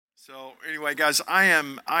So anyway, guys, I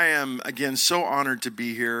am again so honored to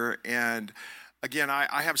be here, and again,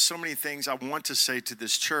 I have so many things I want to say to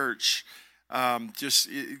this church.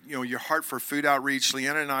 Your heart for food outreach.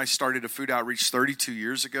 Leanna and I started a food outreach 32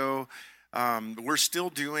 years ago. We're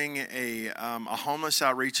still doing a homeless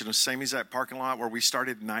outreach in the same exact parking lot where we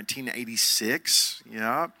started in 1986.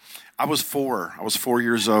 Yeah, I was 4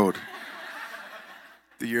 years old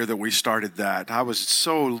the year that we started that. I was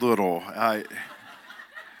so little.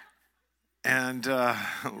 And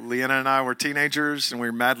Leanna and I were teenagers, and we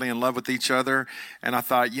were madly in love with each other. And I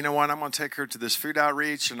thought, you know what, I'm going to take her to this food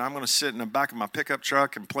outreach, and I'm going to sit in the back of my pickup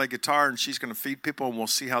truck and play guitar, and she's going to feed people, and we'll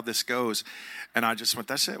see how this goes. And I just went,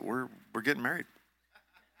 that's it, we're getting married.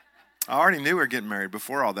 I already knew we were getting married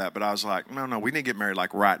before all that, but I was like, no, we need to get married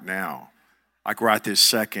like right now. Like right this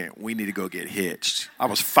second, we need to go get hitched. I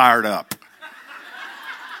was fired up.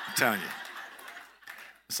 I'm telling you.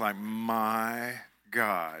 It's like, my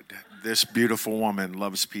God, this beautiful woman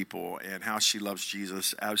loves people, and how she loves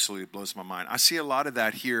Jesus absolutely blows my mind. I see a lot of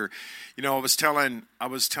that here. You know, I was telling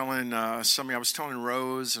Rose,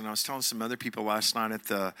 and I was telling some other people last night at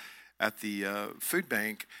the food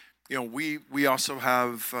bank. You know, we also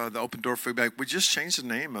have the Open Door Food Bank. We just changed the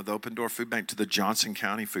name of the Open Door Food Bank to the Johnson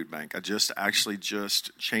County Food Bank. I just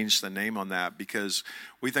changed the name on that because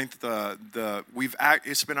we think that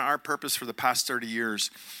it's been our purpose for the past 30 years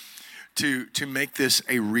to make this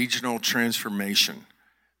a regional transformation,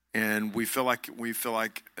 and we feel like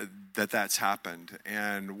that's happened,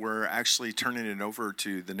 and we're actually turning it over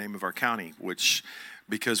to the name of our county,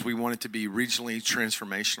 because we want it to be regionally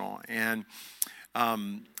transformational. And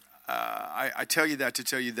I tell you that to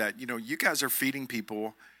tell you that, you know, you guys are feeding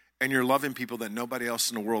people and you're loving people that nobody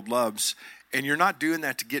else in the world loves, and you're not doing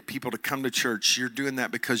that to get people to come to church. You're doing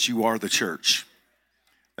that because you are the church.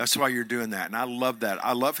 That's why you're doing that, and I love that.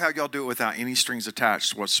 I love how y'all do it without any strings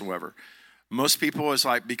attached whatsoever. Most people, is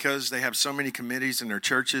like, because they have so many committees in their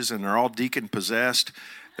churches and they're all deacon possessed,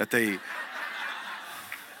 that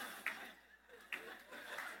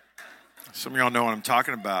some of y'all know what I'm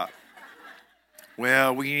talking about.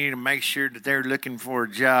 Well, we need to make sure that they're looking for a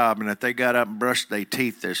job, and that they got up and brushed their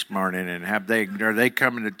teeth this morning, and are they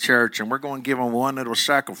coming to church, and we're going to give them one little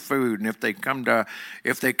sack of food, and if they come to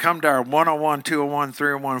our 101, 201,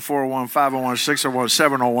 301, 401, 501, 601,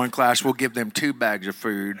 701 class, we'll give them 2 bags of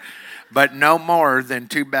food, but no more than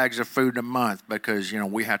 2 bags of food a month, because, you know,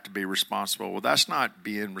 we have to be responsible. Well, that's not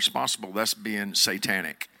being responsible. That's being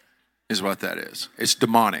satanic, is what that is. It's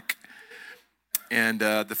demonic. And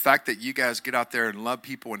the fact that you guys get out there and love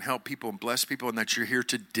people and help people and bless people, and that you're here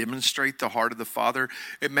to demonstrate the heart of the Father,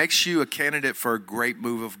 it makes you a candidate for a great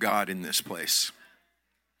move of God in this place.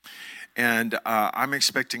 And I'm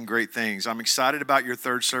expecting great things. I'm excited about your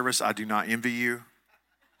third service. I do not envy you.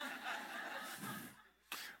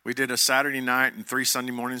 We did a Saturday night and 3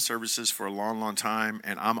 Sunday morning services for a long, long time,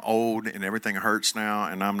 and I'm old and everything hurts now,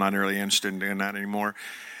 and I'm not really interested in doing that anymore.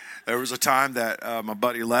 There was a time that my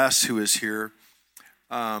buddy Les, who is here,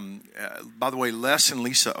 by the way, Les and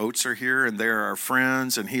Lisa Oates are here, and they're our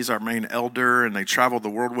friends, and he's our main elder, and they traveled the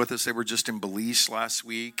world with us. They were just in Belize last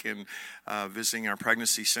week and visiting our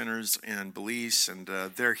pregnancy centers in Belize, and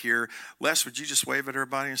they're here. Les, would you just wave at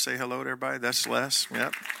everybody and say hello to everybody? That's Les.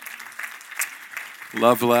 Yep.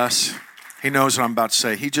 Love Les. He knows what I'm about to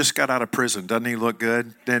say. He just got out of prison. Doesn't he look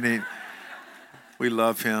good? Didn't he? We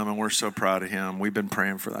love him, and we're so proud of him. We've been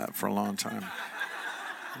praying for that for a long time.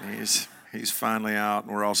 He's finally out,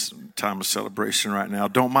 and we're all in time of celebration right now.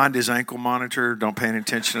 Don't mind his ankle monitor. Don't pay any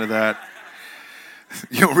attention to that.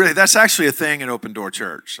 You know, really, that's actually a thing in Open Door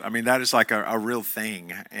Church. I mean, that is like a real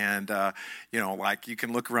thing. And, you know, like you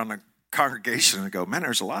can look around the congregation and go, man,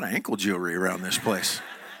 there's a lot of ankle jewelry around this place.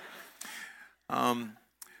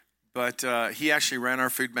 But he actually ran our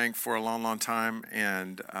food bank for a long, long time.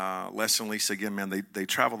 And Les and Lisa, again, man, they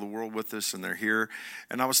travel the world with us, and they're here.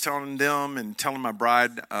 And I was telling them and telling my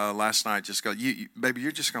bride last night, just go, baby,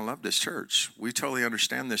 you're just going to love this church. We totally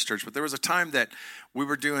understand this church. But there was a time that we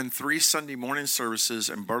were doing 3 Sunday morning services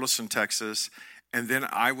in Burleson, Texas. And then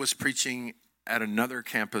I was preaching at another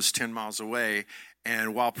campus 10 miles away.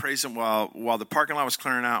 And while the parking lot was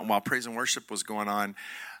clearing out and while praise and worship was going on,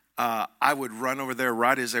 I would run over there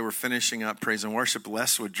right as they were finishing up praise and worship.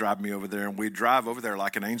 Les would drive me over there, and we'd drive over there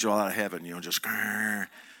like an angel out of heaven, you know, just kind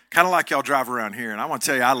of like y'all drive around here. And I want to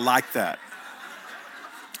tell you, I like that.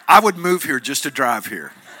 I would move here just to drive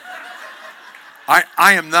here. I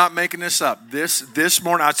am not making this up. This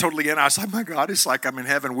morning, I was like, my God, it's like I'm in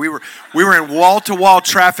heaven. We were in wall-to-wall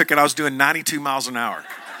traffic, and I was doing 92 miles an hour.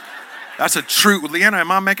 That's a true. Leanna,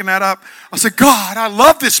 am I making that up? I said, God, I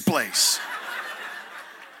love this place.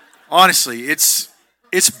 Honestly,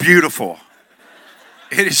 It's beautiful.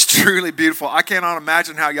 It is truly beautiful. I cannot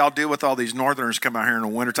imagine how y'all deal with all these northerners come out here in the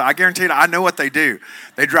wintertime. I guarantee you, I know what they do.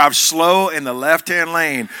 They drive slow in the left-hand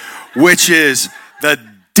lane, which is the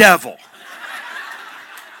devil.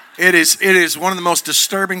 It is one of the most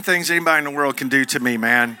disturbing things anybody in the world can do to me,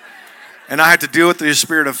 man. And I had to deal with the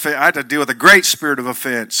spirit of offense. I had to deal with a great spirit of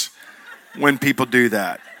offense when people do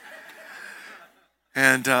that.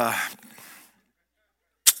 And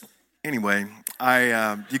anyway,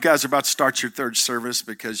 you guys are about to start your third service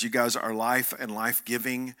because you guys are life and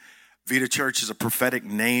life-giving. Vida Church is a prophetic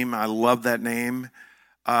name. I love that name.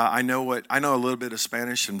 I know a little bit of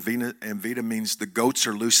Spanish, and Vida means the goats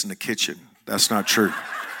are loose in the kitchen. That's not true.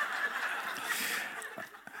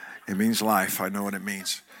 It means life. I know what it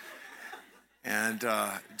means. And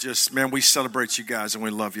man, we celebrate you guys and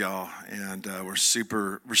we love y'all. And we're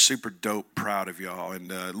super dope proud of y'all and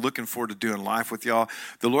looking forward to doing life with y'all.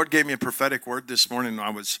 The Lord gave me a prophetic word this morning.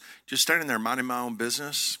 I was just standing there minding my own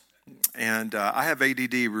business. And I have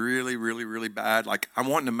ADD really, really, really bad. Like, I'm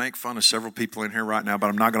wanting to make fun of several people in here right now, but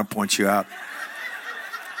I'm not going to point you out.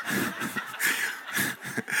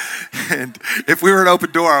 And if we were an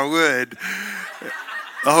open door, I would.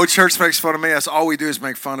 The whole church makes fun of me. That's all we do is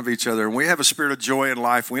make fun of each other. And we have a spirit of joy in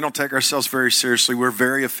life. We don't take ourselves very seriously. We're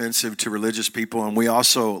very offensive to religious people, and we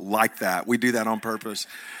also like that. We do that on purpose.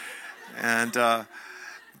 And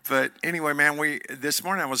but anyway, man, this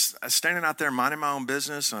morning I was standing out there minding my own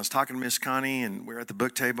business, and I was talking to Miss Connie, and we were at the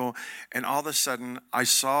book table, and all of a sudden I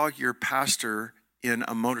saw your pastor in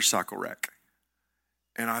a motorcycle wreck.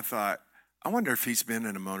 And I thought, I wonder if he's been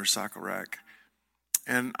in a motorcycle wreck.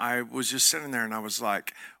 And I was just sitting there and I was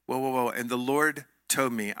like, whoa. And the Lord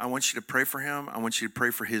told me, I want you to pray for him. I want you to pray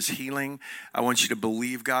for his healing. I want you to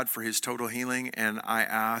believe God for his total healing. And I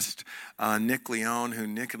asked Nick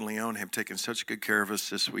and Leon have taken such good care of us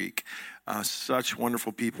this week. Such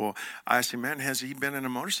wonderful people. I asked him, man, has he been in a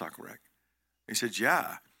motorcycle wreck? He said,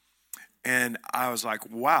 yeah. And I was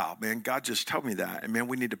like, wow, man, God just told me that. And man,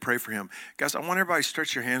 we need to pray for him. Guys, I want everybody to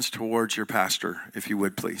stretch your hands towards your pastor, if you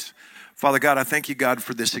would, please. Father God, I thank you, God,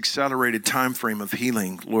 for this accelerated time frame of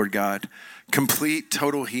healing, Lord God. Complete,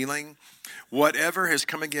 total healing. Whatever has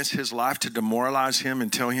come against his life to demoralize him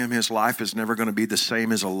and tell him his life is never going to be the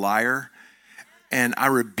same as a liar. And I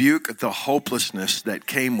rebuke the hopelessness that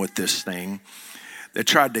came with this thing, that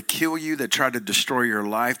tried to kill you, that tried to destroy your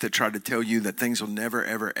life, that tried to tell you that things will never,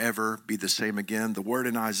 ever, ever be the same again. The word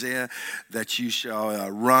in Isaiah that you shall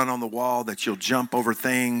run on the wall, that you'll jump over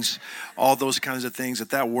things, all those kinds of things,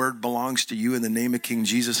 that word belongs to you in the name of King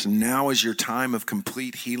Jesus. And now is your time of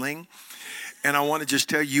complete healing. And I want to just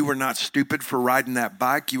tell you, you were not stupid for riding that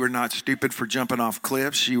bike. You were not stupid for jumping off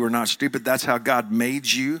cliffs. You were not stupid. That's how God made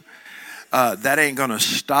you. That ain't going to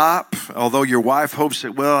stop. Although your wife hopes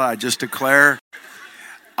it will, I just declare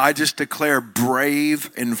brave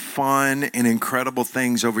and fun and incredible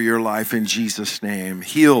things over your life in Jesus' name.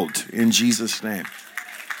 Healed in Jesus' name.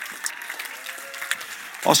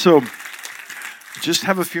 Also, just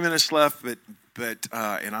have a few minutes left, but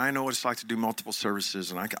and I know what it's like to do multiple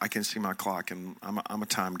services, and I can see my clock, and I'm a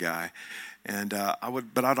time guy. And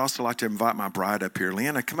I'd also like to invite my bride up here.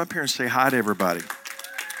 Leanna, come up here and say hi to everybody.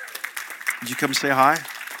 Would you come say hi?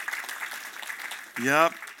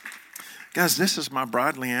 Yep. Guys, this is my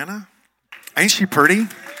bride, Leanna. Ain't she pretty?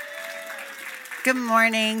 Good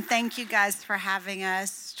morning. Thank you guys for having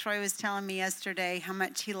us. Troy was telling me yesterday how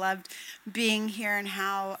much he loved being here and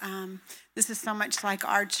how this is so much like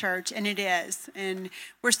our church, and it is. And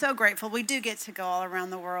we're so grateful. We do get to go all around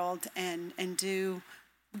the world and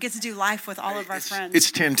get to do life with all of our friends. It's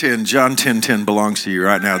 10:10. John 10:10 belongs to you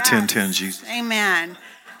right now. Yes. 10:10, Jesus. Amen.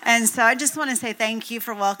 And so I just want to say thank you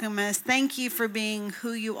for welcoming us. Thank you for being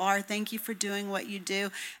who you are. Thank you for doing what you do.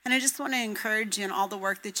 And I just want to encourage you in all the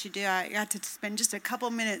work that you do. I got to spend just a couple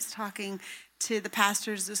minutes talking to the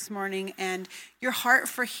pastors this morning, and your heart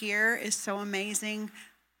for here is so amazing,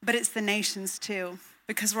 but it's the nations too,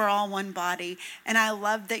 because we're all one body. And I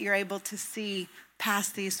love that you're able to see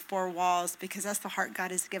past these four walls, because that's the heart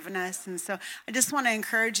God has given us. And so I just want to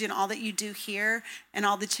encourage you in all that you do here and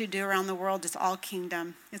all that you do around the world. It's all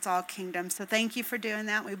kingdom. It's all kingdom. So thank you for doing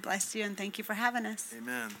that. We bless you, and thank you for having us.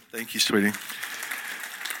 Amen. Thank you, sweetie.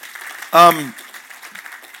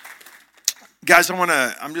 Guys,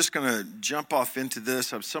 I'm just going to jump off into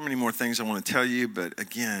this. I have so many more things I want to tell you, but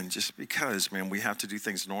again, just because, man, we have to do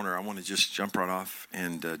things in order, I want to just jump right off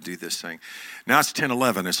and do this thing. Now it's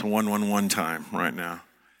 10:11. It's a 1-1-1 time right now.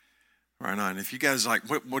 Right on. If you guys like,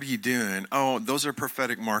 what are you doing? Oh, those are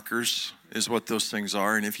prophetic markers is what those things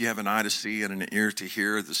are. And if you have an eye to see and an ear to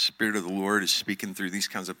hear, the Spirit of the Lord is speaking through these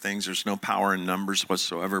kinds of things. There's no power in numbers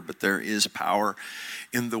whatsoever, but there is power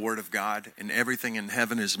in the Word of God. And everything in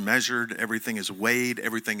heaven is measured, everything is weighed,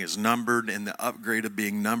 everything is numbered, and the upgrade of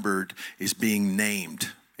being numbered is being named.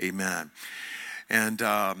 Amen. And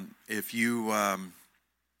if you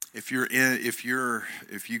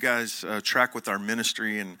guys track with our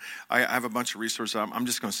ministry, and I have a bunch of resources, I'm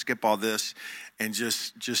just going to skip all this and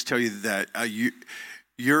just tell you that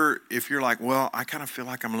if you're like, well, I kind of feel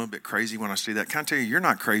like I'm a little bit crazy when I see that. Can I tell you, you're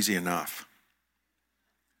not crazy enough.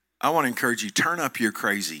 I want to encourage you, turn up your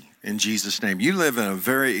crazy in Jesus' name. You live in a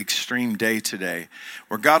very extreme day today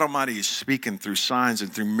where God Almighty is speaking through signs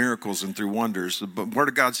and through miracles and through wonders. The Word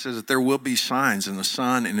of God says that there will be signs in the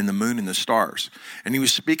sun and in the moon and the stars. And he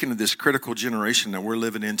was speaking to this critical generation that we're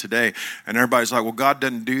living in today. And everybody's like, well, God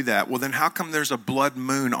doesn't do that. Well, then how come there's a blood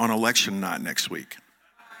moon on election night next week?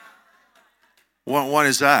 What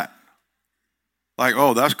is that? Like,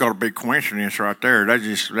 oh, that's got a big coincidence right there. That's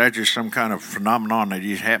just some kind of phenomenon that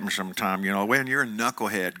just happens sometime. You know, when you're a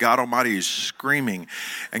knucklehead, God Almighty is screaming.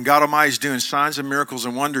 And God Almighty is doing signs and miracles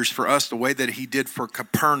and wonders for us the way that he did for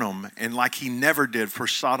Capernaum and like he never did for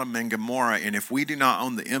Sodom and Gomorrah. And if we do not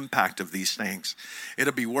own the impact of these things,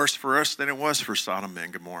 it'll be worse for us than it was for Sodom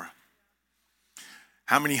and Gomorrah.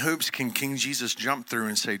 How many hoops can King Jesus jump through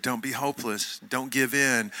and say, don't be hopeless, don't give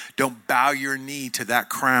in, don't bow your knee to that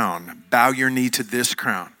crown, bow your knee to this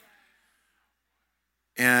crown.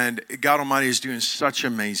 And God Almighty is doing such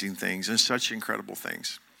amazing things and such incredible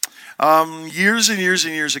things. Years and years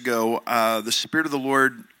and years ago, the Spirit of the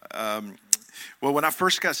Lord, when I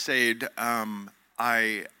first got saved,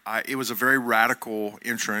 it was a very radical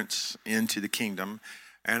entrance into the kingdom.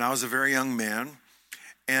 And I was a very young man.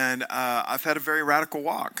 And I've had a very radical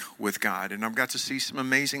walk with God, and I've got to see some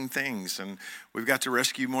amazing things. And we've got to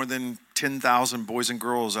rescue more than 10,000 boys and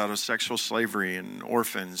girls out of sexual slavery and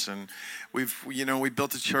orphans. And we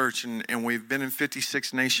built a church, and we've been in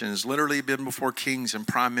 56 nations, literally been before kings and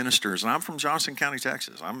prime ministers. And I'm from Johnson County,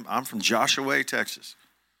 Texas. I'm from Joshua, Texas.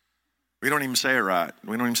 We don't even say it right.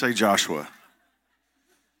 We don't even say Joshua.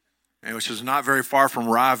 And which is not very far from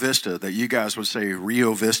Rio Vista, that you guys would say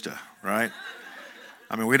Rio Vista, right?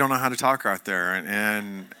 I mean, we don't know how to talk right there,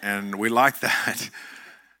 and we like that.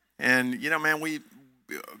 And, man,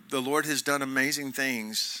 the Lord has done amazing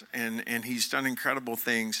things, and he's done incredible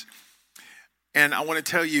things. And I want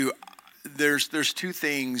to tell you, there's two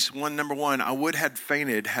things. Number one, I would have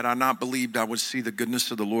fainted had I not believed I would see the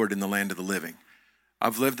goodness of the Lord in the land of the living.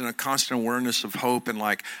 I've lived in a constant awareness of hope, and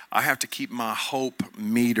I have to keep my hope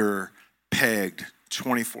meter pegged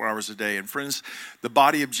 24 hours a day. And friends, the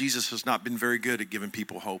body of Jesus has not been very good at giving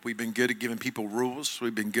people hope. We've been good at giving people rules.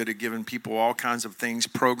 We've been good at giving people all kinds of things,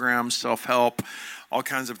 programs, self-help, all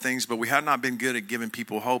kinds of things, but we have not been good at giving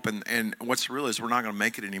people hope. And what's real is we're not going to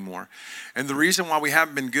make it anymore. And the reason why we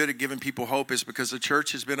haven't been good at giving people hope is because the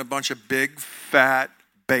church has been a bunch of big, fat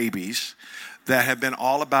babies that have been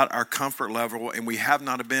all about our comfort level, and we have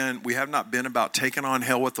not been about taking on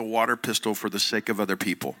hell with a water pistol for the sake of other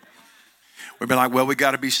people. We've been like, well, we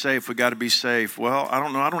got to be safe. We got to be safe. Well, I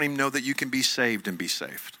don't know. I don't even know that you can be saved and be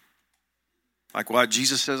saved. Like what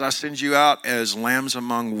Jesus says, I send you out as lambs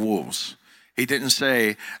among wolves. He didn't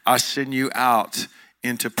say, I send you out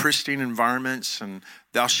into pristine environments and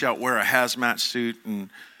thou shalt wear a hazmat suit and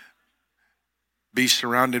be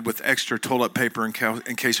surrounded with extra toilet paper in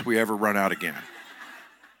case we ever run out again.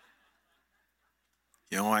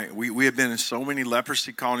 You know, we have been in so many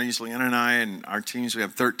leprosy colonies, Leanna and I and our teams. We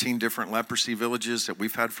have 13 different leprosy villages that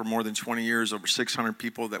we've had for more than 20 years, over 600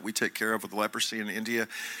 people that we take care of with leprosy in India.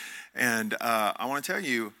 And I want to tell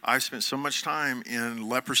you, I've spent so much time in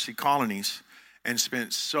leprosy colonies and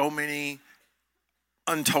spent so many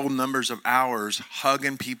untold numbers of hours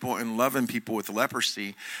hugging people and loving people with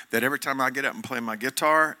leprosy that every time I get up and play my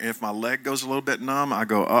guitar, and if my leg goes a little bit numb, I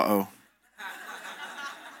go, uh-oh.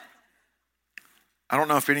 I don't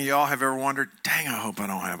know if any of y'all have ever wondered, dang, I hope I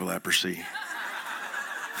don't have leprosy.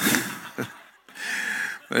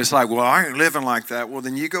 It's like, well, I ain't living like that. Well,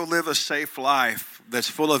 then you go live a safe life that's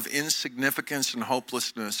full of insignificance and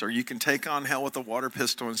hopelessness, or you can take on hell with a water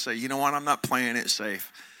pistol and say, you know what, I'm not playing it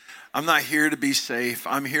safe. I'm not here to be safe.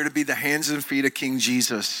 I'm here to be the hands and feet of King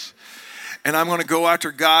Jesus. And I'm going to go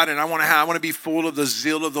after God, and I want to be full of the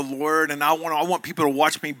zeal of the Lord, and I want people to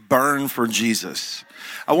watch me burn for Jesus.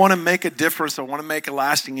 I want to make a difference. I want to make a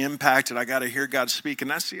lasting impact, and I got to hear God speak. And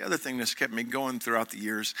that's the other thing that's kept me going throughout the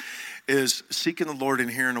years is seeking the Lord and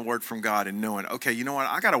hearing a word from God and knowing, okay, you know what?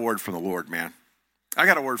 I got a word from the Lord, man. I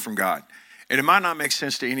got a word from God. And it might not make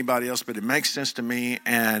sense to anybody else, but it makes sense to me.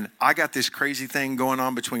 And I got this crazy thing going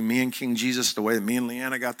on between me and King Jesus, the way that me and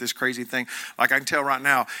Leanna got this crazy thing. Like I can tell right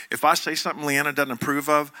now, if I say something Leanna doesn't approve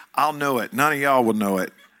of, I'll know it. None of y'all will know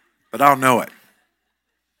it, but I'll know it.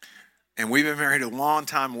 And we've been married a long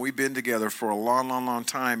time. We've been together for a long, long, long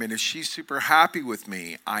time. And if she's super happy with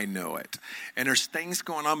me, I know it. And there's things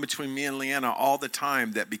going on between me and Leanna all the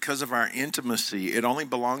time that because of our intimacy, it only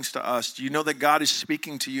belongs to us. Do you know that God is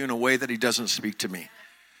speaking to you in a way that he doesn't speak to me?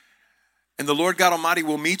 And the Lord God Almighty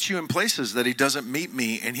will meet you in places that he doesn't meet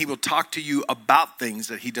me. And he will talk to you about things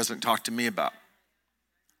that he doesn't talk to me about.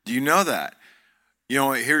 Do you know that? You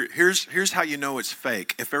know, here's how you know it's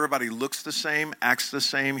fake. If everybody looks the same, acts the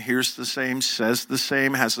same, hears the same, says the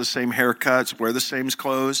same, has the same haircuts, wear the same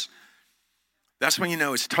clothes, that's when you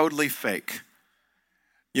know it's totally fake.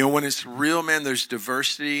 You know, when it's real, man, there's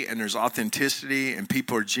diversity and there's authenticity and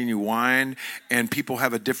people are genuine and people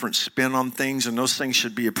have a different spin on things, and those things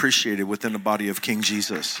should be appreciated within the body of King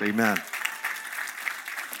Jesus. Amen.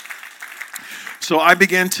 So I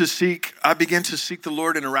began to seek the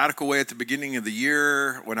Lord in a radical way at the beginning of the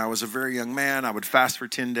year. When I was a very young man, I would fast for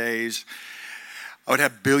 10 days. I would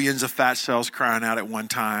have billions of fat cells crying out at one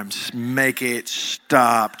time, make it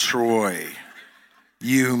stop, Troy.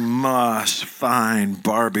 You must find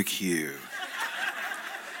barbecue.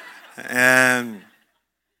 And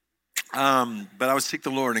but I would seek the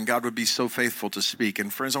Lord, and God would be so faithful to speak.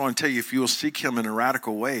 And friends, I want to tell you, if you will seek him in a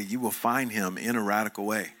radical way, you will find him in a radical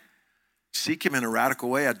way. Seek him in a radical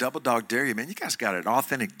way. I double dog dare you, man. You guys got an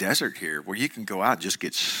authentic desert here where you can go out and just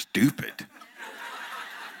get stupid.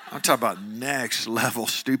 I'm talking about next level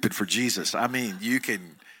stupid for Jesus. I mean, you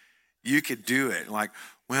could do it. Like,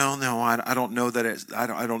 well, no, I don't know that I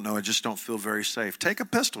don't know. I just don't feel very safe. Take a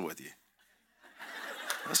pistol with you.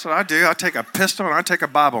 That's what I do. I take a pistol and I take a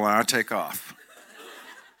Bible and I take off.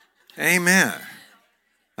 Amen.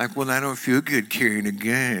 Like, well, I don't feel good carrying a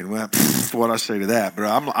gun. Well, what I say to that, but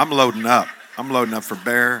I'm loading up. I'm loading up for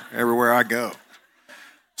bear everywhere I go.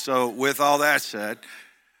 So with all that said,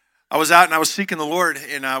 I was out and I was seeking the Lord,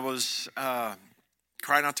 and I was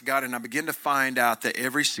crying out to God, and I began to find out that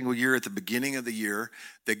every single year at the beginning of the year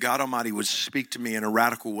that God Almighty would speak to me in a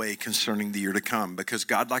radical way concerning the year to come, because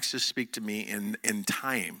God likes to speak to me in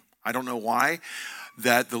time. I don't know why.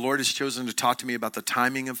 That the Lord has chosen to talk to me about the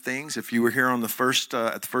timing of things. If you were here on the first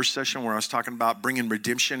at the first session where I was talking about bringing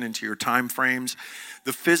redemption into your time frames,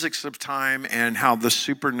 the physics of time and how the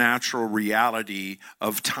supernatural reality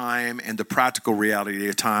of time and the practical reality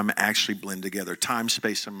of time actually blend together, time,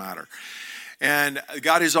 space, and matter. And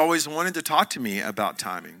God has always wanted to talk to me about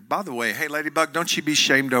timing. By the way, hey, Ladybug, don't you be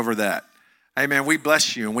shamed over that. Amen. We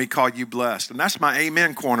bless you and we call you blessed. And that's my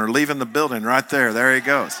amen corner leaving the building right there. There he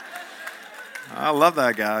goes. I love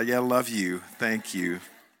that guy. Yeah, I love you. Thank you.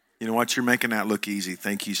 You know what? You're making that look easy.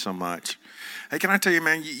 Thank you so much. Hey, can I tell you,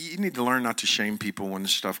 man, you need to learn not to shame people when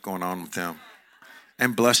there's stuff going on with them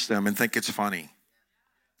and bless them and think it's funny.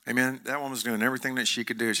 Amen. That woman's doing everything that she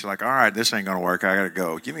could do. She's like, all right, this ain't going to work. I got to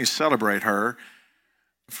go. You need to celebrate her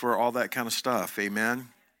for all that kind of stuff. Amen.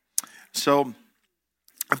 So,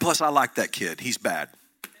 and plus I like that kid. He's bad.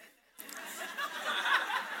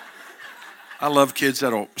 I love kids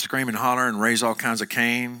that'll scream and holler and raise all kinds of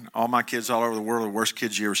Cain. All my kids all over the world are the worst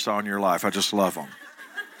kids you ever saw in your life. I just love them.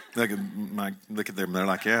 Look at them. They're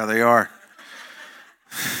like, yeah, they are.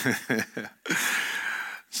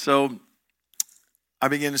 So I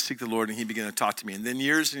began to seek the Lord, and he began to talk to me. And then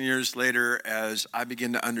years and years later, as I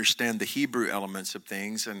began to understand the Hebrew elements of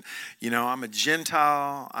things, and, you know, I'm a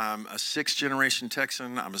Gentile, I'm a 6th generation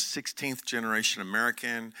Texan, I'm a 16th generation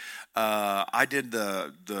American. I did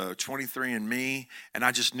the 23andMe, and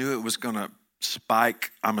I just knew it was going to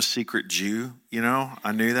spike. I'm a secret Jew, you know,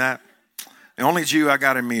 I knew that. The only Jew I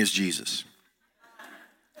got in me is Jesus.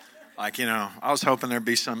 Like, you know, I was hoping there'd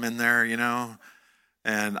be some in there, you know.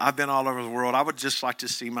 And I've been all over the world. I would just like to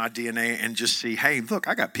see my DNA and just see, hey, look,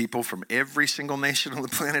 I got people from every single nation on the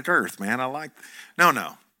planet Earth, man.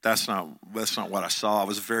 No, that's not what I saw. I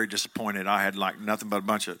was very disappointed. I had like nothing but a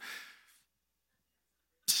bunch of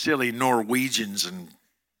silly Norwegians and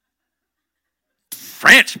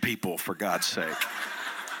French people, for God's sake.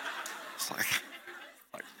 It's like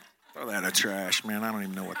throw that in the trash, man. I don't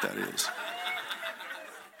even know what that is.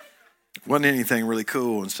 Wasn't anything really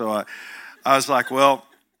cool. And so I was like, well,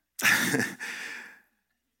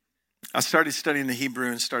 I started studying the Hebrew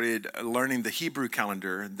and started learning the Hebrew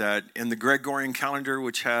calendar, that in the Gregorian calendar,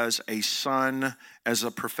 which has a sun as a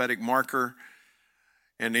prophetic marker,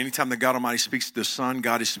 And anytime that God Almighty speaks to the sun,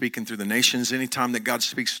 God is speaking through the nations. Anytime that God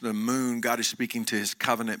speaks to the moon, God is speaking to his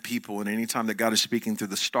covenant people. And anytime that God is speaking through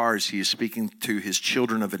the stars, he is speaking to his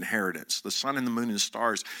children of inheritance. The sun and the moon and the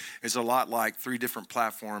stars is a lot like three different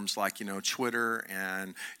platforms like, Twitter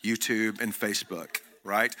and YouTube and Facebook.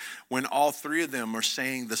 Right? When all three of them are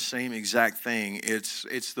saying the same exact thing,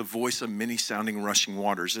 it's the voice of many sounding rushing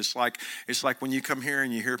waters. It's like when you come here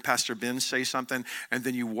and you hear Pastor Ben say something, and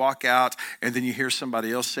then you walk out and then you hear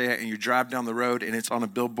somebody else say it, and you drive down the road and it's on a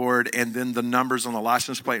billboard, and then the numbers on the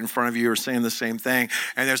license plate in front of you are saying the same thing.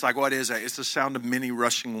 And there's like, what is that? It's the sound of many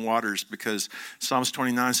rushing waters, because Psalms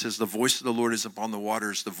 29 says, the voice of the Lord is upon the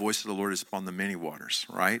waters, the voice of the Lord is upon the many waters,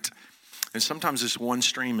 right? And sometimes it's one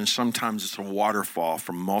stream, and sometimes it's a waterfall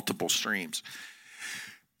from multiple streams.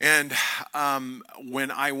 And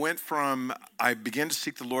when I began to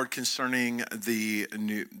seek the Lord concerning the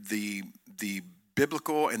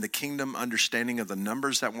biblical and the kingdom understanding of the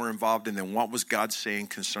numbers that were involved, and then what was God saying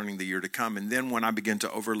concerning the year to come. And then when I began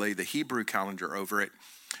to overlay the Hebrew calendar over it,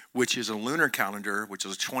 which is a lunar calendar, which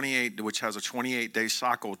has a 28-day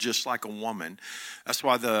cycle, just like a woman. That's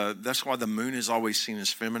why the moon is always seen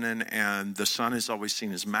as feminine and the sun is always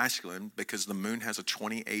seen as masculine, because the moon has a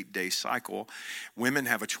 28-day cycle. Women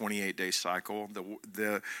have a 28-day cycle.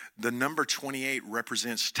 The number 28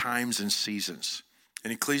 represents times and seasons. In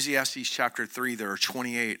Ecclesiastes chapter 3, there are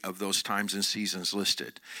 28 of those times and seasons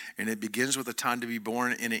listed. And it begins with a time to be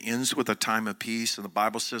born, and it ends with a time of peace. And the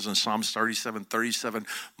Bible says in Psalms 37:37,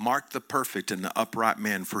 mark the perfect and the upright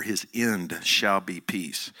man, for his end shall be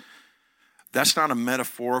peace. That's not a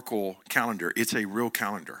metaphorical calendar. It's a real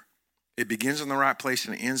calendar. It begins in the right place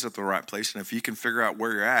and it ends at the right place. And if you can figure out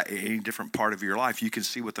where you're at any different part of your life, you can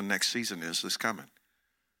see what the next season is that's coming.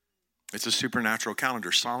 It's a supernatural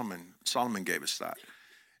calendar. Solomon gave us that.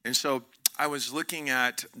 And so I was looking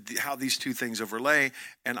at how these two things overlay,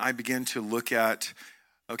 and I began to look at,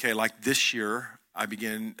 okay, like this year, I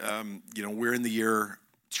began, we're in the year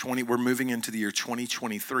 20, we're moving into the year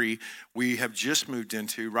 2023. We have just moved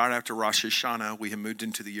into, right after Rosh Hashanah, we have moved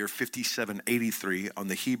into the year 5783 on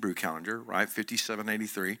the Hebrew calendar, right?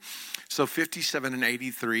 5783. So 57 and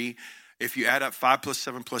 83. If you add up 5 plus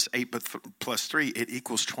 7 plus 8 plus 3, it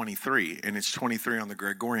equals 23, and it's 23 on the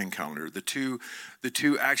Gregorian calendar. The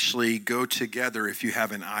two actually go together if you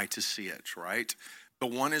have an eye to see it, right?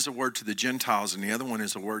 But one is a word to the Gentiles, and the other one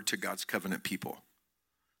is a word to God's covenant people.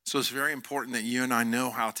 So it's very important that you and I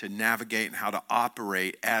know how to navigate and how to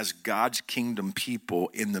operate as God's kingdom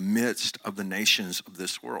people in the midst of the nations of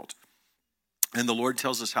this world. And the Lord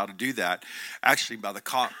tells us how to do that, actually by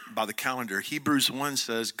the calendar. Hebrews 1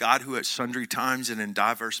 says, God who at sundry times and in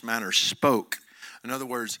diverse manners spoke. In other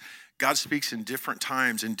words, God speaks in different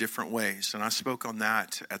times in different ways. And I spoke on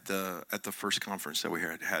that at the first conference that we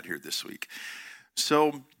had here this week.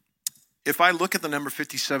 So if I look at the number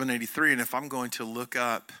 5783, and if I'm going to look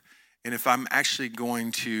up, and if I'm actually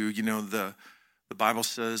going to, the Bible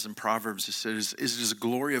says in Proverbs, it says, it is the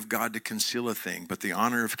glory of God to conceal a thing, but the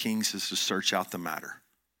honor of kings is to search out the matter.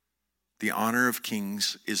 The honor of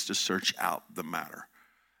kings is to search out the matter.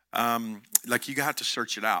 You got to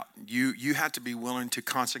search it out. You have to be willing to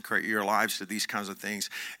consecrate your lives to these kinds of things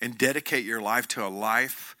and dedicate your life to a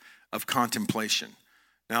life of contemplation.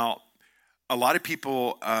 Now, a lot of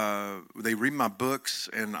people, they read my books,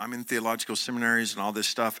 and I'm in theological seminaries and all this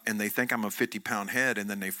stuff, and they think I'm a 50-pound head, and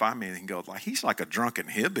then they find me and go, like, he's like a drunken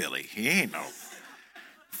hillbilly. He ain't no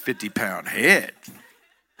 50-pound head.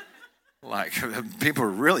 Like, people are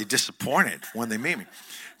really disappointed when they meet me,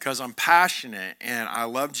 because I'm passionate, and I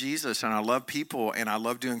love Jesus, and I love people, and I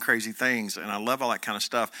love doing crazy things, and I love all that kind of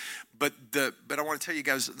stuff. But I want to tell you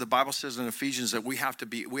guys, the Bible says in Ephesians that we have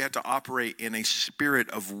to operate in a spirit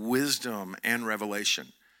of wisdom and revelation.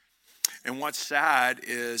 And what's sad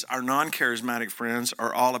is our non-charismatic friends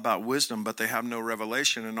are all about wisdom, but they have no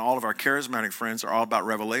revelation. And all of our charismatic friends are all about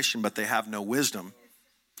revelation, but they have no wisdom.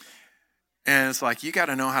 And it's like, you got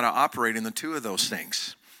to know how to operate in the two of those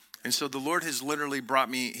things. And so the Lord has literally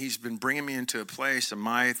he's been bringing me into a place in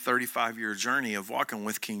my 35-year journey of walking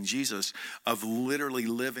with King Jesus, of literally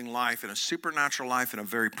living life in a supernatural life in a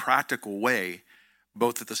very practical way,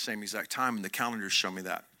 both at the same exact time, and the calendars show me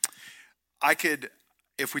that.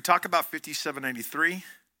 If we talk about 5783,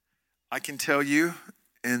 I can tell you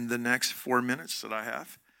in the next 4 minutes that I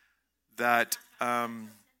have that,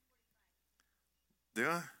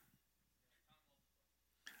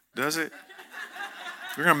 does it?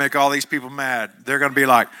 We're going to make all these people mad. They're going to be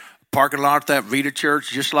like, parking lot at that Vida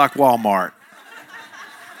church, just like Walmart.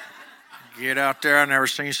 Get out there. I never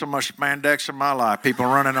seen so much spandex in my life. People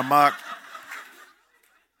running amok.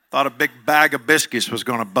 Thought a big bag of biscuits was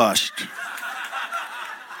going to bust.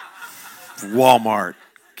 Walmart,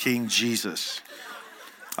 King Jesus.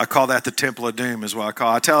 I call that the Temple of Doom is what I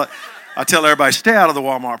call it. I tell everybody, stay out of the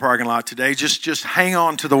Walmart parking lot today. Just hang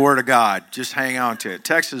on to the Word of God. Just hang on to it.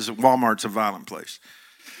 Texas, Walmart's a violent place.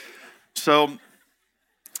 So,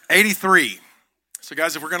 83. So,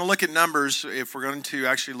 guys, if we're going to look at numbers, if we're going to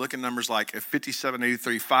actually look at numbers like 57,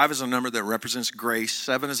 83, 5 is a number that represents grace.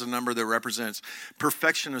 7 is a number that represents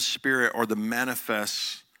perfection of spirit or the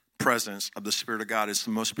manifest presence of the Spirit of God. It's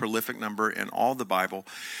the most prolific number in all the Bible.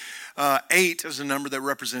 8 is a number that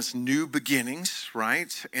represents new beginnings,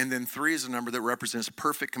 right? And then 3 is a number that represents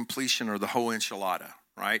perfect completion or the whole enchilada,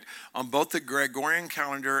 right? On both the Gregorian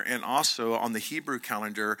calendar and also on the Hebrew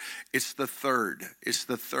calendar, it's the third. It's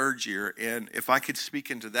the third year. And if I could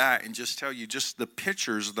speak into that and just tell you just the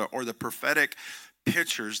pictures or the prophetic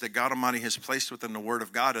pictures that God Almighty has placed within the Word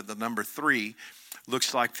of God of the number 3,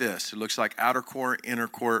 looks like this. It looks like outer court, inner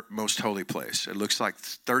court, most holy place. It looks like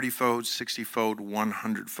 30-fold, 60-fold,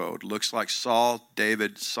 100-fold. It looks like Saul,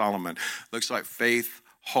 David, Solomon. It looks like faith,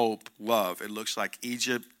 hope, love. It looks like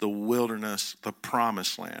Egypt, the wilderness, the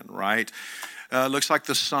promised land, right? It looks like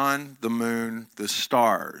the sun, the moon, the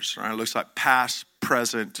stars, right? It looks like past,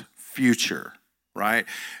 present, future, right?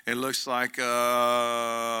 It looks like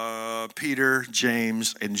Peter,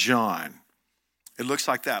 James, and John. It looks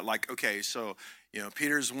like that. Like, okay, so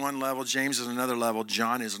Peter's one level, James is another level,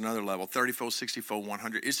 John is another level, 30-fold, 60-fold,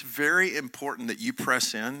 100. It's very important that you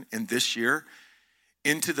press in this year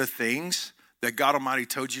into the things that God Almighty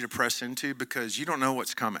told you to press into because you don't know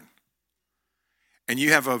what's coming. And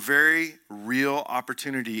you have a very real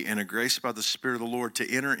opportunity and a grace by the Spirit of the Lord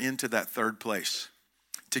to enter into that third place,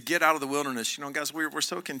 to get out of the wilderness. Guys, we're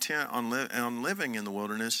so content on living in the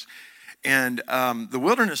wilderness. And the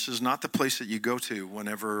wilderness is not the place that you go to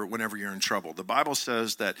whenever you're in trouble. The Bible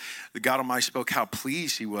says that the God Almighty spoke how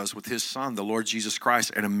pleased he was with his son, the Lord Jesus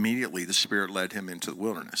Christ, and immediately the Spirit led him into the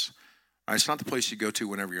wilderness. Right? It's not the place you go to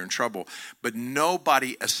whenever you're in trouble. But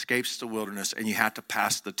nobody escapes the wilderness, and you have to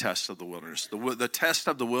pass the test of the wilderness. The test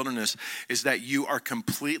of the wilderness is that you are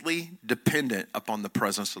completely dependent upon the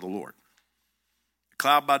presence of the Lord.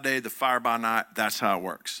 Cloud by day, the fire by night, that's how it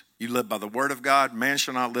works. You live by the word of God. Man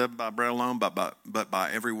shall not live by bread alone, but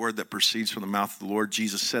by every word that proceeds from the mouth of the Lord.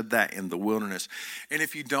 Jesus said that in the wilderness. And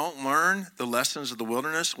if you don't learn the lessons of the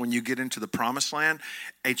wilderness, when you get into the promised land,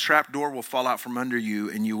 a trap door will fall out from under you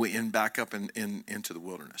and you will end back up into the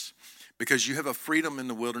wilderness. Because you have a freedom in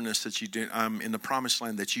the wilderness that you do, in the promised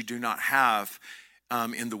land that you do not have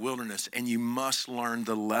in the wilderness, and you must learn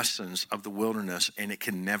the lessons of the wilderness, and it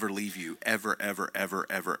can never leave you, ever, ever, ever,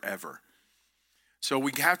 ever, ever. So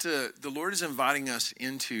the Lord is inviting us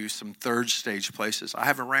into some third stage places. I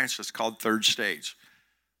have a ranch that's called Third Stage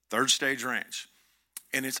Ranch.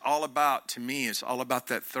 And it's all about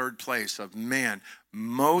that third place of, man,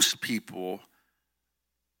 most people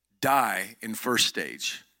die in first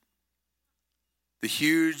stage. The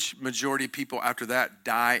huge majority of people after that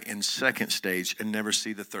die in second stage and never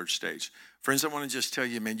see the third stage. Friends, I want to just tell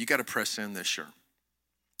you, man, you got to press in this year.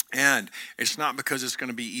 And it's not because it's going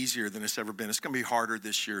to be easier than it's ever been. It's going to be harder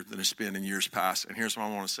this year than it's been in years past. And here's what I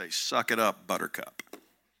want to say. Suck it up, buttercup.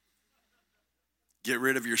 Get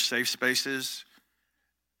rid of your safe spaces.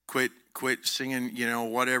 Quit singing,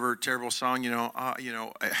 whatever terrible song, I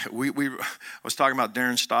was talking about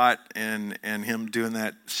Darren Stott and him doing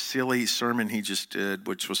that silly sermon he just did,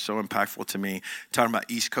 which was so impactful to me, talking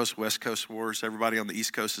about East Coast, West Coast wars. Everybody on the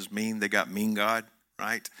East Coast is mean. They got mean God,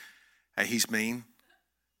 right? Hey, he's mean,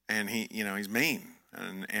 and he's mean,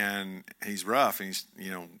 and he's rough, and he's,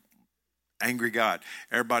 angry God.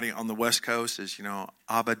 Everybody on the West Coast is,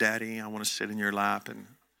 Abba Daddy, I want to sit in your lap, and,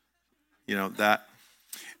 that.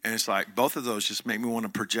 And it's like, both of those just make me want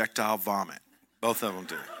to projectile vomit. Both of them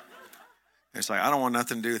do. It's like, I don't want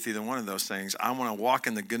nothing to do with either one of those things. I want to walk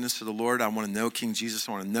in the goodness of the Lord. I want to know King Jesus.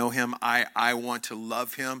 I want to know him. I want to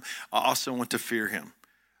love him. I also want to fear him.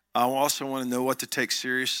 I also want to know what to take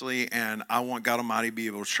seriously, and I want God Almighty to be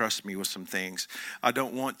able to trust me with some things. I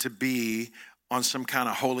don't want to be on some kind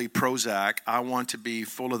of holy Prozac. I want to be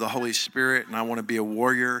full of the Holy Spirit, and I want to be a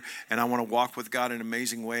warrior, and I want to walk with God in an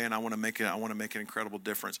amazing way, and I want to make an incredible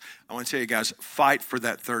difference. I want to tell you guys, fight for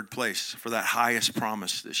that third place, for that highest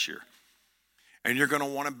promise this year. And you're going to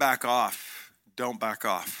want to back off. Don't back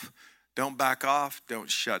off. Don't back off. Don't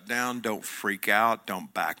shut down. Don't freak out.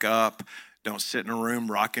 Don't back up. Don't sit in a room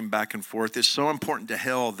rocking back and forth. It's so important to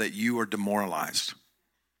hell that you are demoralized.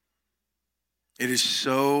 It is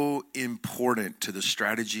so important to the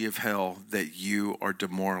strategy of hell that you are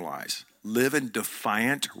demoralized. Live in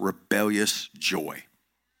defiant, rebellious joy.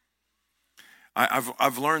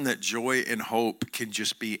 I've learned that joy and hope can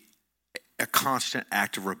just be a constant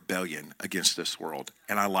act of rebellion against this world.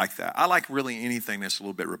 And I like that. I like really anything that's a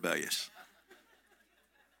little bit rebellious.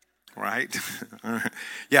 Right?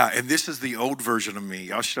 Yeah, and this is the old version of me.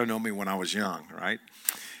 Y'all should know me when I was young, right?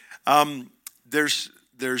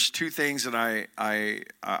 There's two things that I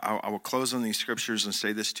will close on these scriptures and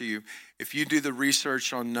say this to you. If you do the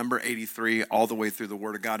research on number 83 all the way through the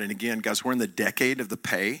Word of God, and again, guys, we're in the decade of the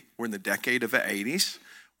pay. We're in the decade of the 80s.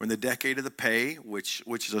 We're in the decade of the pay, which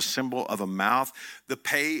is a symbol of a mouth. The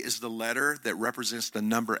pay is the letter that represents the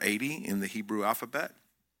number 80 in the Hebrew alphabet.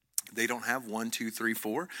 They don't have 1, 2, 3,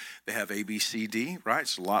 4. They have A, B, C, D, right?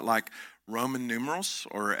 It's a lot like Roman numerals,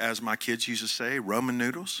 or as my kids used to say, Roman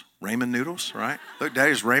noodles, ramen noodles, right? Look,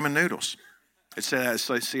 Daddy, it's ramen noodles. It says,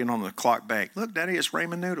 I see it on the clock bank. Look, Daddy, it's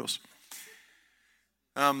ramen noodles.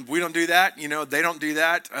 We don't do that. You know, they don't do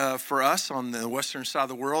that for us on the western side of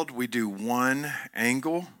the world. We do 1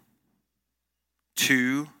 angle,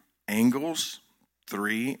 2 angles,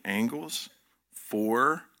 3 angles,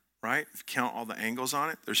 4, right? If you count all the angles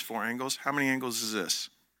on it, there's 4 angles. How many angles is this?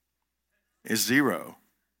 It's 0,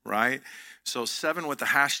 right? So 7 with the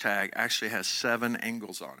hashtag actually has 7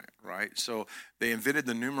 angles on it, right? So they invented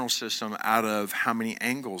the numeral system out of how many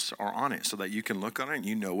angles are on it so that you can look on it and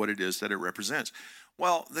you know what it is that it represents.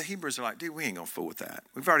 Well, the Hebrews are like, dude, we ain't going to fool with that.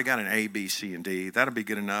 We've already got an A, B, C, and D. That'll be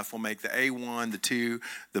good enough. We'll make the A1, the 2,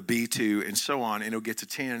 the B2, and so on. And it'll get to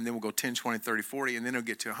 10, and then we'll go 10, 20, 30, 40, and then it'll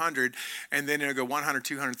get to 100. And then it'll go 100,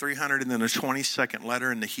 200, 300, and then the 22nd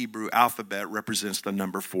letter in the Hebrew alphabet represents the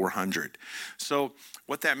number 400. So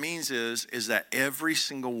what that means is that every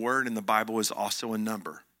single word in the Bible is also a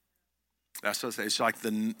number. That's what it's like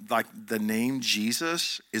the name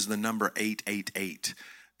Jesus is the number 888.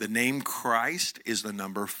 The name Christ is the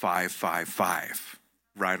number 555.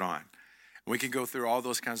 Right on. We can go through all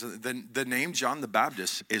those kinds of. The name John the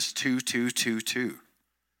Baptist is 2222.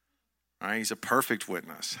 All right, he's a perfect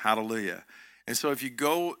witness. Hallelujah. And so if you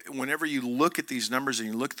go, whenever you look at these numbers and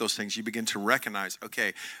you look at those things, you begin to recognize,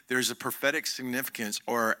 okay, there's a prophetic significance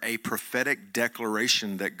or a prophetic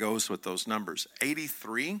declaration that goes with those numbers.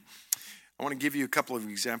 83. I want to give you a couple of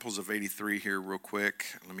examples of 83 here real quick.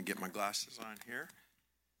 Let me get my glasses on here.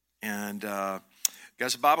 And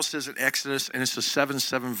guys, the Bible says in Exodus, and it's a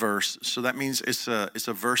 7-7 verse. So that means it's a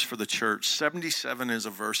verse for the church. 77 is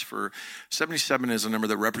a number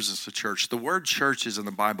that represents the church. The word church is in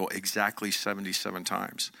the Bible exactly 77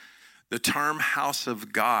 times. The term house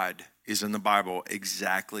of God is in the Bible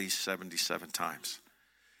exactly 77 times.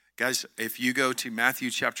 Guys, if you go to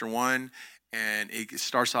Matthew chapter 1, and it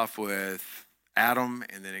starts off with Adam,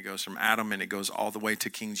 and then it goes from Adam, and it goes all the way to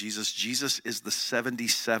King Jesus. Jesus is the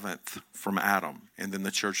 77th from Adam, and then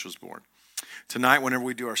the church was born. Tonight, whenever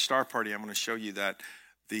we do our star party, I'm going to show you that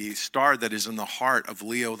the star that is in the heart of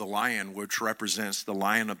Leo the lion, which represents the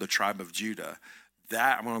lion of the tribe of Judah,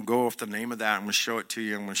 that, I'm going to go off the name of that. I'm going to show it to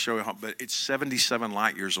you. I'm going to show you how, but it's 77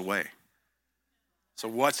 light years away. So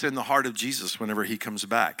what's in the heart of Jesus whenever he comes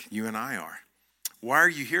back? You and I are. Why are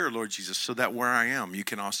you here, Lord Jesus? So that where I am, you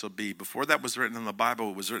can also be. Before that was written in the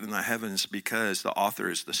Bible, it was written in the heavens because the author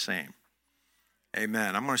is the same.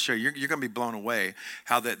 Amen. I'm going to show you, you're going to be blown away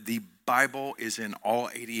how that the Bible is in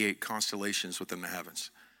all 88 constellations within the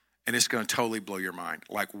heavens. And it's going to totally blow your mind.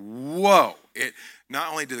 Like, whoa. It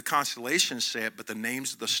not only do the constellations say it, but the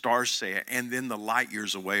names of the stars say it. And then the light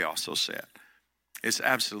years away also say it. It's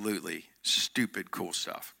absolutely stupid cool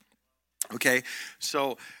stuff. Okay,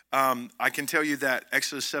 so I can tell you that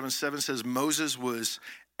Exodus 7:7 says Moses was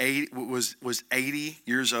 80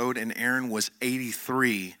 years old and Aaron was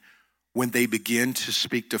 83 when they began to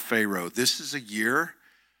speak to Pharaoh. This is a year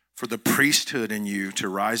for the priesthood in you to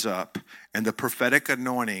rise up and the prophetic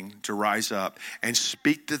anointing to rise up and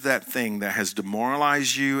speak to that thing that has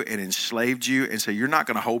demoralized you and enslaved you and say, you're not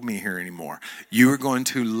going to hold me here anymore. You are going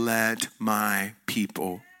to let my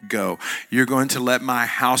people go. You're going to let my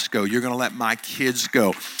house go. You're going to let my kids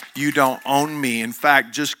go. You don't own me. In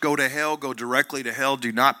fact, just go to hell. Go directly to hell.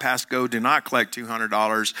 Do not pass go. Do not collect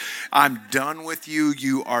 $200. I'm done with you.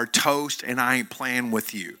 You are toast, and I ain't playing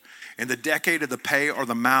with you. In the decade of the pay or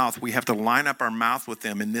the mouth, we have to line up our mouth with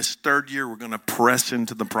them. In this third year, we're going to press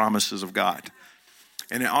into the promises of God.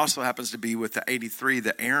 And it also happens to be with the 83,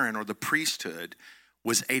 the Aaron or the priesthood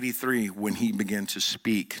was 83 when he began to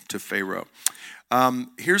speak to Pharaoh.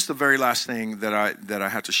 Here's the very last thing that I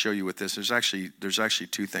have to show you with this. There's actually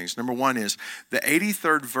two things. Number one is the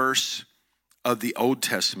 83rd verse of the Old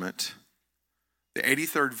Testament. The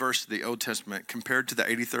 83rd verse of the Old Testament compared to the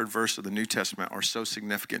 83rd verse of the New Testament are so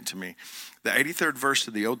significant to me. The 83rd verse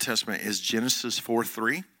of the Old Testament is Genesis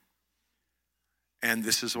 4:3. And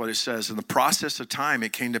this is what it says. In the process of time,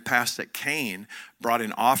 it came to pass that Cain brought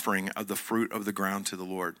an offering of the fruit of the ground to the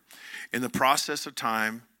Lord. In the process of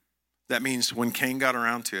time, that means when Cain got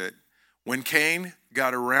around to it. When Cain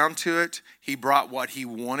got around to it, he brought what he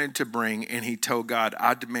wanted to bring, and he told God,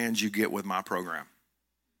 I demand you get with my program.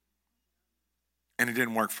 And it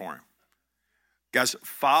didn't work for him. Guys,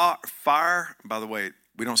 fire, by the way,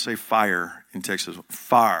 we don't say fire in Texas.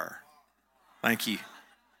 Fire. Thank you.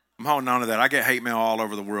 I'm holding on to that. I get hate mail all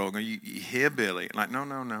over the world. You hillbilly. Like, no,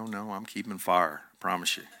 I'm keeping fire. I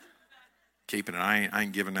promise you. Keeping it. I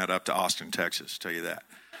ain't giving that up to Austin, Texas, tell you that.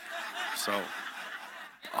 So,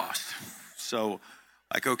 Austin. So,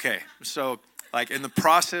 okay. So, in the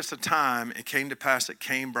process of time, it came to pass that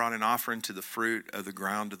Cain brought an offering to the fruit of the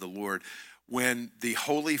ground to the Lord. When the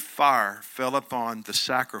holy fire fell upon the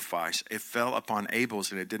sacrifice, it fell upon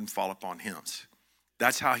Abel's and it didn't fall upon his.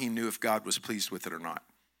 That's how he knew if God was pleased with it or not.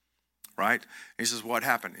 Right? He says, what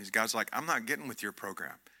happened? God's like, I'm not getting with your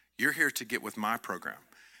program. You're here to get with my program.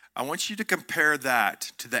 I want you to compare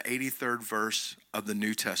that to the 83rd verse of the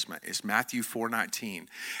New Testament. It's Matthew 4:19.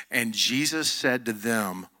 And Jesus said to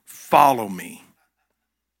them, follow me,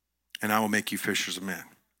 and I will make you fishers of men.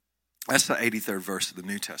 That's the 83rd verse of the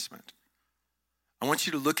New Testament. I want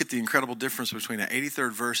you to look at the incredible difference between the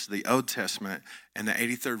 83rd verse of the Old Testament and the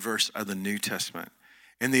 83rd verse of the New Testament.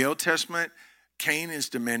 In the Old Testament, Cain is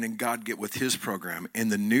demanding God get with his program. In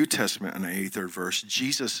the New Testament, in the 83rd verse,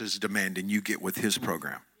 Jesus is demanding you get with his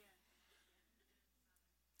program.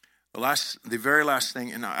 The very last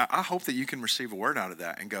thing, and I hope that you can receive a word out of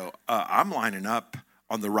that and go, I'm lining up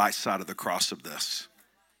on the right side of the cross of this.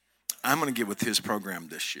 I'm going to get with his program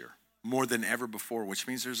this year more than ever before, which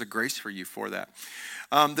means there's a grace for you for that.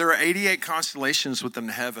 There are 88 constellations within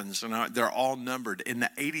the heavens, and they're all numbered. And the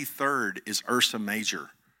 83rd is Ursa Major.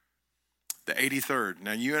 The 83rd.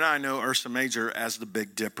 Now, you and I know Ursa Major as the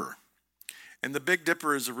Big Dipper. And the Big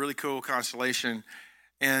Dipper is a really cool constellation.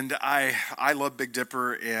 And I love Big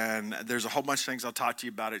Dipper, and there's a whole bunch of things I'll talk to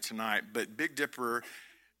you about it tonight. But Big Dipper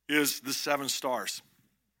is the 7 stars.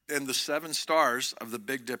 And the 7 stars of the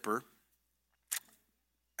Big Dipper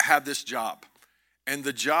have this job. And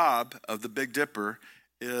the job of the Big Dipper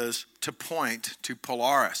is to point to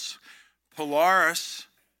Polaris. Polaris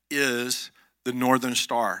is the northern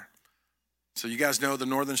star. So you guys know the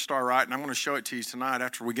northern star, right? And I'm going to show it to you tonight.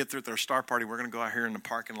 After we get through with our star party, we're going to go out here in the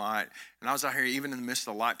parking lot. And I was out here, even in the midst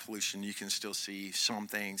of the light pollution, you can still see some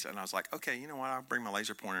things. And I was like, okay, you know what? I'll bring my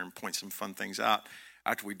laser pointer and point some fun things out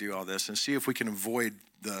after we do all this and see if we can avoid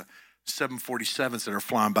the 747s that are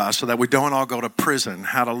flying by so that we don't all go to prison.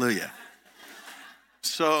 Hallelujah.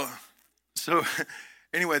 So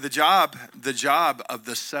anyway, the job of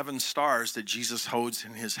the 7 stars that Jesus holds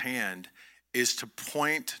in his hand is to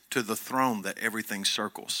point to the throne that everything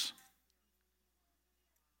circles.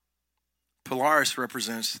 Polaris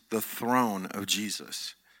represents the throne of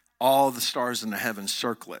Jesus. All the stars in the heavens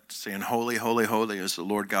circle it, saying, holy, holy, holy is the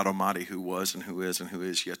Lord God Almighty, who was and who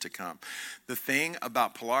is yet to come. The thing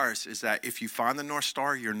about Polaris is that if you find the North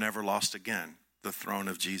Star, you're never lost again, the throne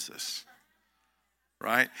of Jesus.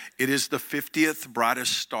 Right? It is the 50th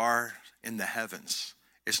brightest star in the heavens.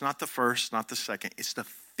 It's not the first, not the second. It's the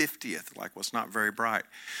 50th, like what's not very bright.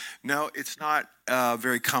 No, it's not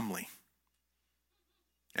very comely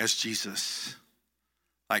as Jesus.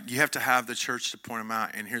 Like you have to have the church to point him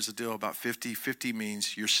out. And here's the deal about 50. 50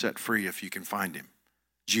 means you're set free if you can find him.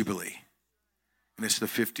 Jubilee. And it's the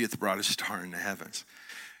 50th brightest star in the heavens.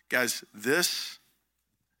 Guys, this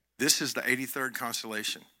is the 83rd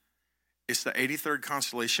constellation. It's the 83rd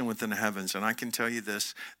constellation within the heavens. And I can tell you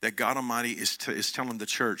this, that God Almighty is telling the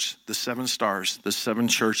church, the 7 stars, the 7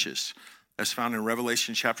 churches, that's found in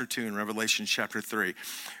Revelation chapter 2 and Revelation chapter 3.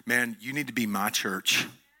 Man, you need to be my church.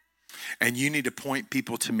 And you need to point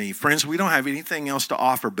people to me. Friends, we don't have anything else to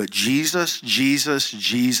offer but Jesus, Jesus,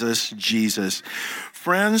 Jesus, Jesus.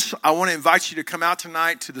 Friends, I want to invite you to come out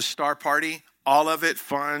tonight to the Star Party. All of it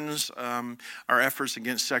funds our efforts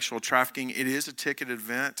against sexual trafficking. It is a ticketed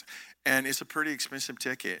event. And it's a pretty expensive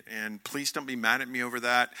ticket. And please don't be mad at me over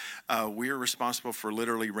that. We are responsible for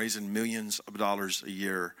literally raising millions of dollars a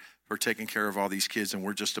year for taking care of all these kids. And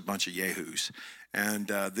we're just a bunch of yahoos. And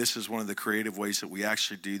this is one of the creative ways that we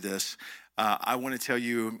actually do this. I want to tell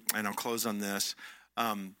you, and I'll close on this.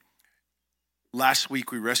 Last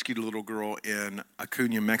week, we rescued a little girl in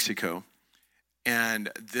Acuña, Mexico. And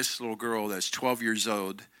this little girl that's 12 years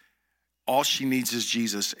old, all she needs is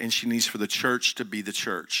Jesus. And she needs for the church to be the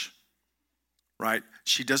church. Right?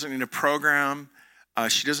 She doesn't need a program.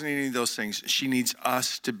 She doesn't need any of those things. She needs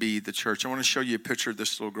us to be the church. I want to show you a picture of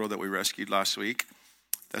this little girl that we rescued last week.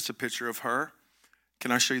 That's a picture of her.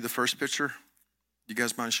 Can I show you the first picture? You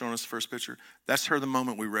guys mind showing us the first picture? That's her the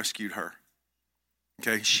moment we rescued her.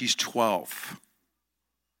 Okay, she's 12.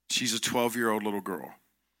 She's a 12-year-old little girl.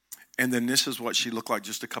 And then this is what she looked like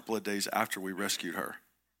just a couple of days after we rescued her.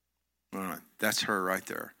 All right, that's her right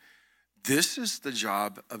there. This is the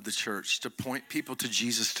job of the church, to point people to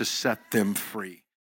Jesus, to set them free.